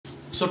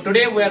So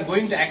today we are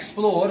going to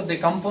explore the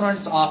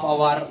components of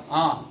our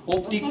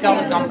optical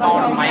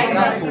compound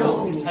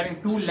microscope. It's having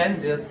two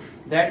lenses.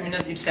 That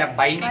means it's a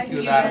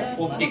binocular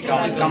optical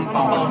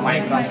compound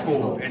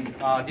microscope.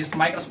 And this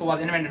microscope was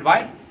invented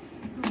by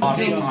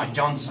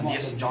Johnson.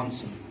 Yes,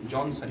 Johnson.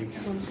 Johnson, you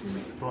can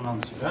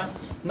pronounce it.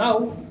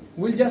 Now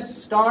we'll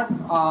just start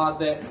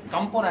the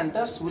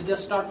components. We'll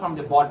just start from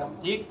the bottom.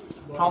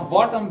 From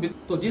bottom.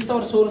 So this is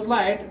our source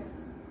light.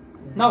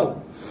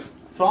 Now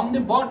from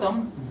the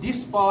bottom,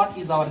 this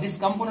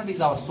component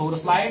is our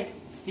source light.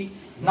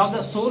 Now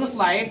the source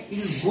light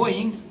is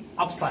going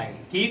upside.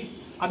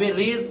 अब ये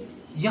raise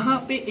यहाँ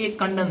पे एक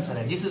condenser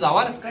है, this is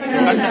our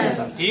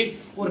condenser. ठीक,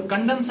 और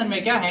condenser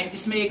में क्या है,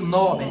 इसमें एक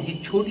नॉब है,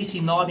 एक छोटी सी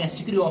नॉब या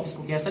स्क्रू आप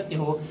इसको कह सकते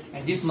हो.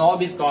 And this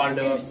knob is called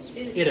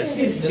iris.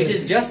 It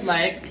is just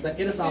like the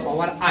iris of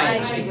our I.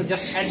 It will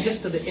just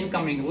adjust the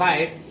incoming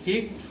light.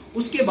 ठीक,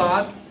 उसके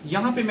बाद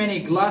यहाँ पे मैंने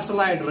ग्लास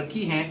लाइट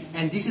रखी है.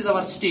 And this is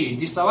our stage.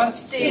 This our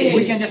stage.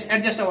 We can just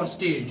adjust our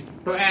stage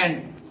two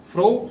and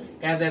fro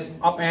as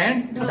up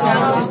and down.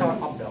 This is our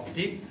up down.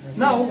 ठीक.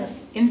 Now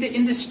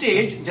in the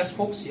stage, just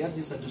focus here.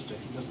 This is just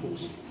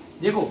focus.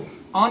 देखो,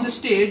 on the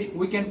stage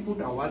we can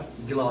put our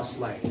glass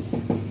slide.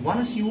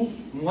 Once you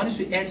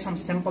add some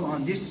sample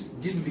on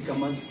this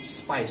becomes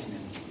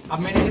spiceman. अब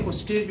मैंने देखो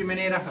stage पे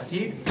मैंने रखा.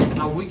 ठीक.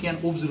 Now we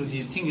can observe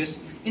these things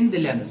in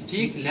the lens.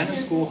 ठीक,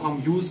 lens को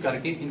हम यूज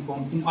करके इनको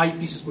इन आई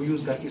पीसेस को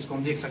यूज करके इसको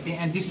हम देख सकते हैं.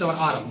 And this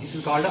our arm. This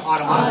is called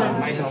arm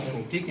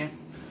microscope. ठीक है.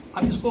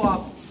 अब इसको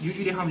आप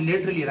यूजुअली हम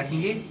लेटरली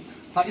रखेंगे.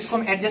 इसको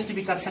हम एडजस्ट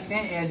भी कर सकते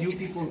हैं as you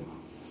people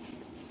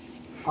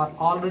are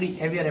already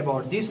aware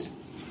about this.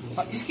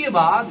 इसके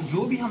बाद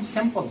जो भी हम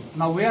sample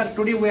now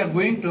today we are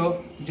going to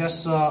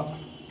just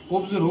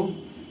observe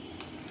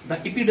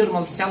the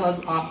epidermal cells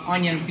of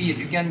onion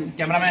peel. You can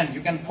cameraman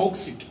you can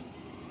focus it.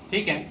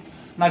 ठीक है.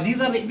 Now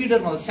these are the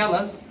epidermal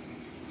cells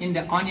in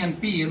the onion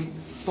पील.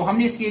 तो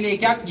हमने इसके लिए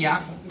क्या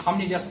किया,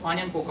 हमने just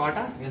onion को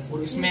काटा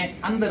और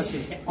इसमें अंदर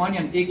से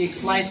ऑनियन एक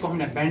स्लाइस को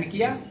हमने बेंड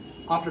किया.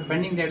 आफ्टर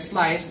बेंडिंग दैट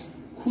स्लाइस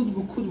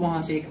खुद वहां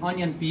से एक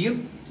ऑनियन पील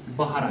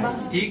बाहर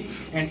आई. ठीक.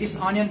 एंड इस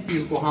ऑनियन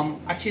पील को हम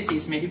अच्छे से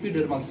इसमें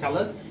एपिडर्मल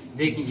सेल्स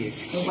देखेंगे.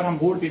 ऊपर हम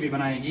बोर्ड पे भी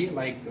बनाएंगे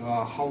like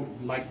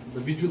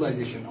the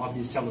visualisation of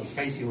this sales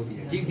कैसी होती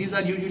है. ठीक. These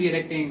are usually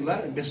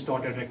rectangular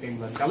distorted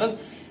rectangular sales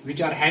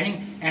which are having.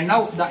 And now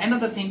the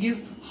another thing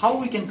is how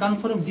we can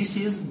confirm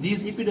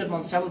these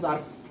epidermal cells are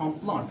from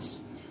plants.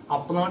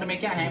 अब plant में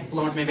क्या है,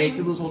 plant में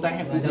vacuoles होता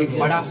है, एक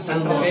बड़ा cell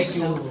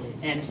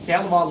vacuole and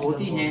cell wall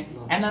होती है.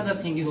 Another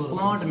thing is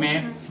प्लांट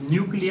में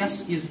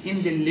nucleus is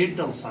in the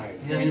lateral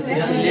side.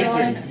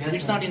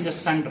 It's not in the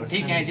centre.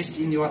 ठीक है. This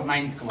in your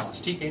 9th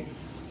class. ठीक है.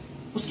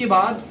 उसके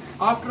बाद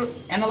after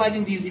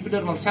analysing these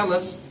epidermal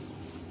cells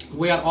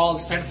we are all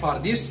set for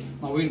this.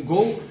 Now we will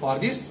go for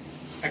this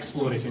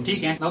exploration.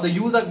 ठीक है. Now the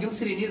use of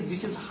glycerin is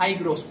this is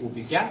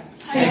hygroscopic. क्या?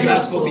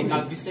 Hygroscopic. Now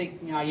this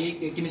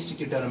ये chemistry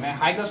की term है.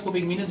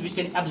 Hygroscopic means which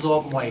can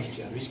absorb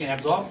moisture. Which can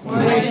absorb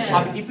moisture.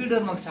 अब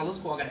epidermal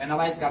cells को अगर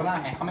analyse करना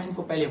है, हमें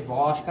इनको पहले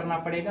वॉश करना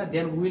पड़ेगा.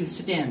 Then we will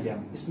stain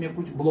them. इसमें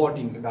कुछ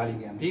ब्लॉटिंग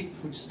डालेंगे हम. ठीक.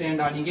 कुछ स्टेन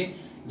डालेंगे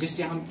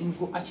जिससे हम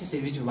इनको अच्छे से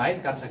विजुअलाइज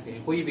कर सकते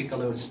हैं, कोई भी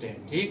कलर्ड स्टेन.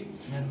 ठीक.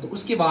 तो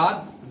उसके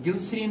बाद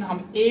ग्लिसरीन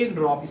हम एक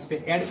ड्रॉप इस पे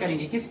ऐड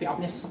करेंगे. किस पे,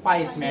 अपने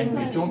स्पाइसमैन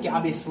पे, जो कि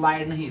अब ये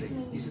स्लाइड नहीं रही.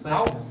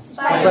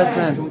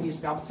 जो कि इस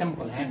पे आप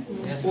सिंपल है.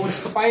 और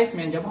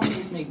स्पाइसमैन जब हमने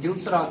इसमें एक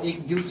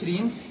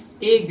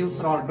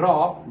ग्लिसरॉल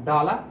ड्रॉप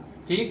डाला.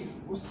 ठीक.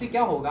 उससे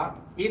क्या होगा,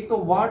 एक तो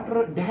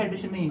वाटर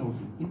डिहाइड्रेशन नहीं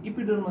होगी, इन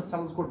एपिडर्मल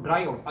सेल्स को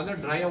ड्राई आउट. अगर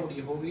ड्राई आउट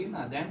ये हो गई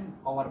ना, then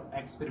our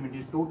experiment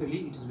is totally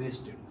it is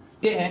wasted.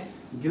 ये है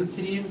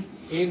ग्लिसरीन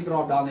एक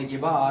ड्रॉप डालने के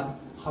बाद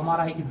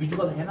हमारा एक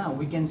विजुअल है ना,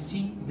 we can see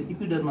the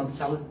epidermal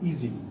cells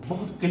easily,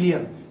 बहुत क्लियर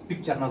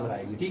पिक्चर नजर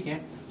आएगी. ठीक है.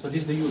 So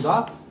this the use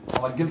of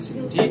our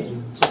glycerine. ठीक.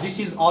 So this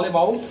is all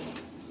about.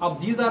 अब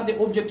these are the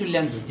objective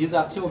lenses. These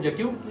are 3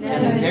 objective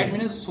lenses. That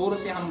means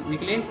source से हम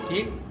निकले.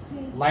 ठीक.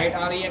 लाइट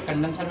आ रही है,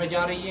 कंडेंसर में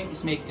जा रही है,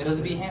 इसमें एक इरिस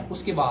भी है.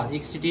 उसके बाद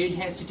एक स्टेज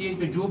है. स्टेज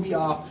पे जो भी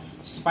आप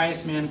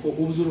स्पाइसमैन को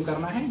ऑब्जर्व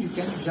करना है, you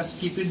can just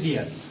keep it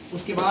there.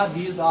 उसके बाद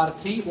दीज आर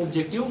 3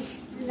 ऑब्जेक्टिव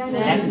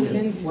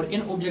लेंसेज. और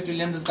इन ऑब्जेक्टिव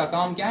लेंसेज का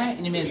काम क्या है,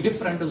 इनमें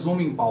डिफरेंट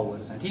जूमिंग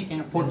पावर्स हैं. ठीक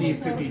है. 40,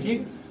 50.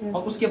 ठीक.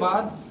 और उसके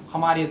बाद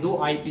हमारे 2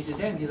 आई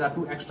पीसेस हैं. दीज आर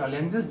 2 एक्स्ट्रा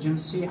लेंसेज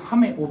जिनसे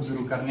हमें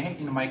ऑब्जर्व करने हैं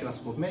इन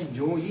माइक्रोस्कोप में.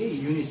 जो ये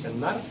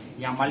यूनिसेलुलर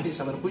या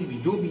मल्टीसेलुलर कोई भी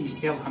जो भी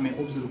सेल हमें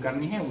ऑब्जर्व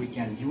करनी है, we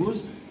can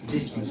use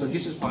this thing. So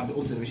this is for the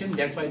observation.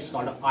 That's why it's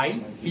called I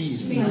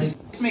piece.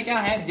 इसमें क्या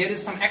है, there is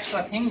some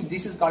extra thing.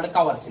 This is called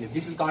cover slip.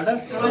 This is called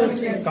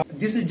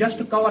this is just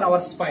to cover our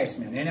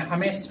स्पाइसमैन. यानी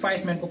हमें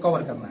स्पाइसमैन को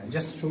cover करना है.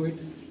 Just show it.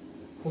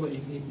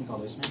 एक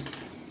निकालो इसमें.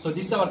 So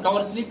this is our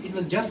cover slip. It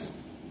will just,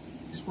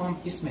 इसको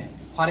हम इसमें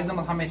फॉर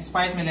एग्जाम्पल हमें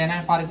स्पाइस में लेना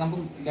है. फॉर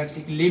एग्जाम्पल लेट्स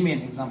एक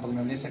लेमेन एग्जाम्पल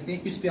में ले सकते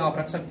हैं. इस पे आप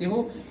रख सकते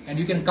हो and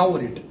you can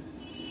cover it.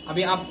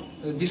 अभी आप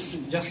दिस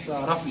जस्ट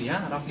रफली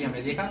रफली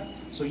हमने देखा.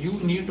 So you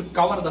need to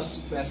cover the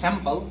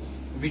sample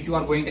which you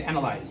are going to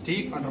analyze,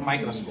 ठीक, under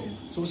microscope.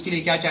 So उसके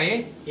लिए क्या चाहिए?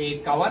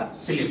 एक कवर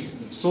स्लिप,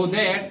 so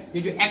that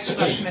ये जो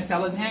एक्स्ट्रा इसमें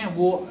सेल्स हैं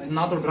वो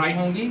ना तो ड्राई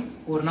होंगी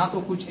और ना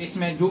तो कुछ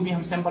इसमें जो भी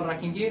हम सैंपल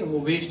रखेंगे वो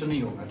वेस्ट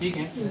नहीं होगा, ठीक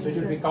है. So it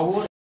should be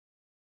covered.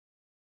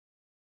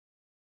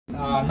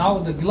 Now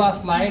the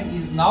glass slide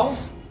is now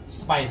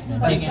spice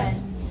में, ठीक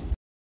है.